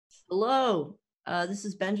Hello, this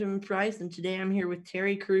is Benjamin Price, and today I'm here with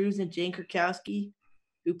Terry Crews and Jane Krakowski,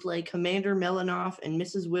 who play Commander Melanoff and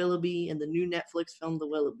Mrs. Willoughby in the new Netflix film The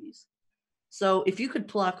Willoughbys. So, if you could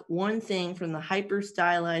pluck one thing from the hyper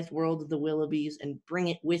stylized world of the Willoughbys and bring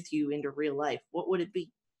it with you into real life, what would it be?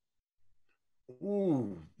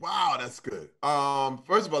 Ooh, wow, that's good.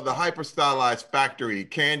 First of all, the hyper stylized factory,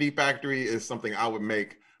 candy factory is something I would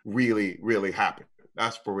make really, really happen.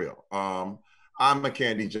 That's for real. I'm a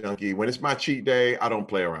candy junkie. When it's my cheat day, I don't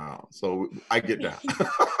play around. So I get down.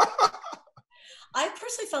 I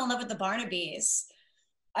personally fell in love with the Barnabys.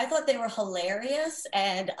 I thought they were hilarious,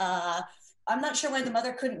 and I'm not sure why the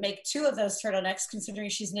mother couldn't make two of those turtlenecks, considering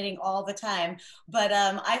she's knitting all the time. But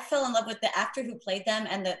I fell in love with the actor who played them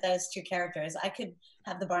and those two characters. I could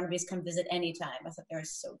have the Barnabys come visit anytime. I thought they were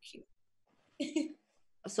so cute.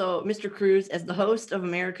 So, Mr. Crews, as the host of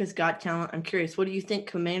America's Got Talent, I'm curious, what do you think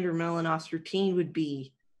Commander Melanoff's routine would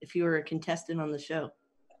be if you were a contestant on the show?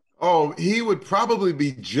 Oh, he would probably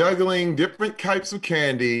be juggling different types of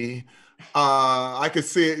candy. I could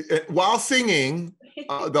see it while singing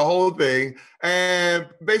the whole thing, and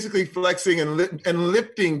basically flexing and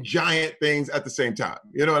lifting giant things at the same time.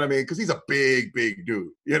 You know what I mean? Because he's a big, big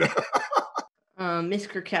dude. You know. Miss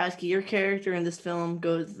Krakowski, your character in this film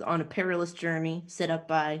goes on a perilous journey set up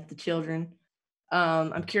by the children.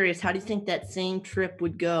 I'm curious, how do you think that same trip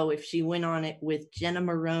would go if she went on it with Jenna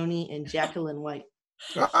Maroney and Jacqueline White?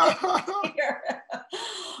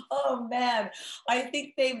 Oh man, I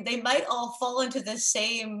think they might all fall into the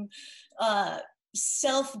same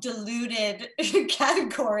self-deluded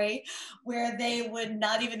category where they would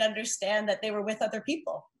not even understand that they were with other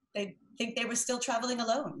people. They think they were still traveling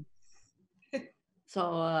alone. So,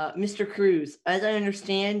 Mr. Crews, as I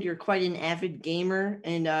understand, you're quite an avid gamer,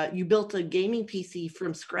 and you built a gaming PC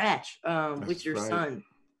from scratch with your right. son.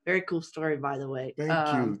 Very cool story, by the way.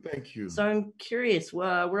 Thank you. So I'm curious.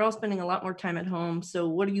 We're all spending a lot more time at home. So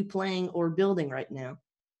what are you playing or building right now?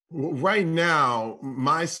 Right now,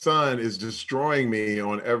 my son is destroying me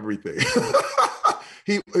on everything.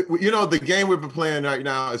 The game we've been playing right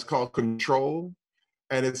now is called Control,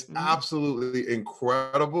 and it's absolutely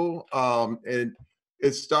incredible. And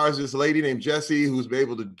it stars this lady named Jessie who's been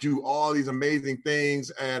able to do all these amazing things,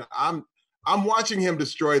 and I'm watching him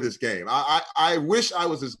destroy this game. I wish I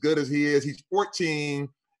was as good as he is. He's 14.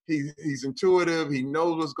 He's intuitive. He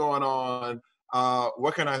knows what's going on.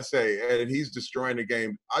 What can I say? And he's destroying the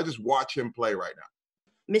game. I just watch him play right now.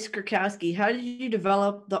 Miss Krakowski, how did you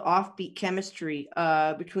develop the offbeat chemistry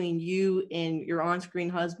between you and your on-screen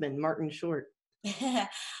husband, Martin Short?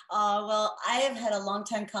 Well, I have had a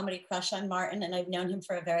long-time comedy crush on Martin, and I've known him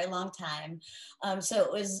for a very long time. So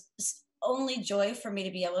it was only joy for me to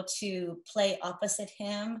be able to play opposite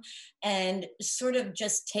him and sort of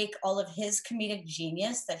just take all of his comedic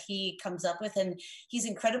genius that he comes up with. And he's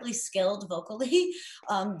incredibly skilled vocally.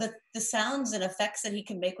 The sounds and effects that he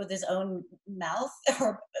can make with his own mouth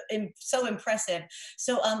are so impressive.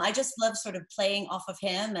 So I just love sort of playing off of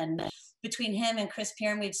him, and between him and Chris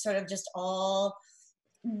Pierre, we'd sort of just all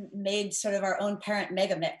made sort of our own parent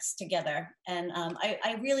mega mix together. And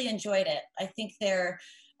I really enjoyed it. I think they're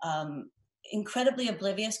incredibly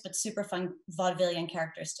oblivious, but super fun vaudevillian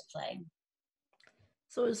characters to play.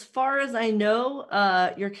 So as far as I know,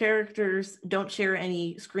 your characters don't share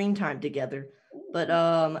any screen time together, but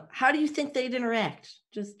how do you think they'd interact?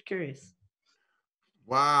 Just curious.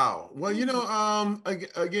 Wow. Well,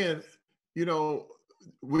 again,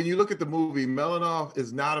 when you look at the movie, Melanoff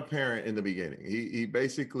is not a parent in the beginning. He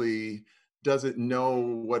basically doesn't know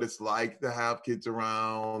what it's like to have kids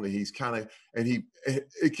around. And he's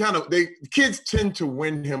kids tend to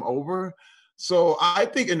win him over. So I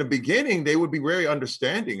think in the beginning, they would be very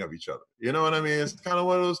understanding of each other. You know what I mean? It's kind of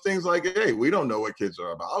one of those things like, hey, we don't know what kids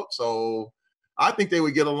are about. So I think they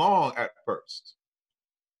would get along at first.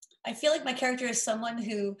 I feel like my character is someone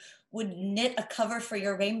who would knit a cover for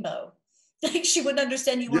your rainbow. Like she wouldn't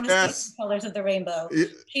understand you want to see the colors of the rainbow.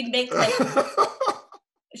 She'd make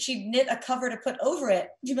she'd knit a cover to put over it.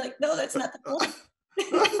 You'd be like, no, that's not the point.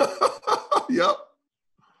 Yep.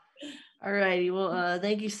 All righty. Well,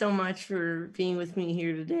 thank you so much for being with me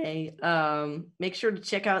here today. Make sure to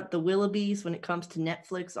check out The Willoughbys when it comes to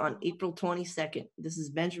Netflix on April 22nd. This is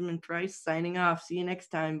Benjamin Price signing off. See you next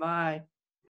time. Bye.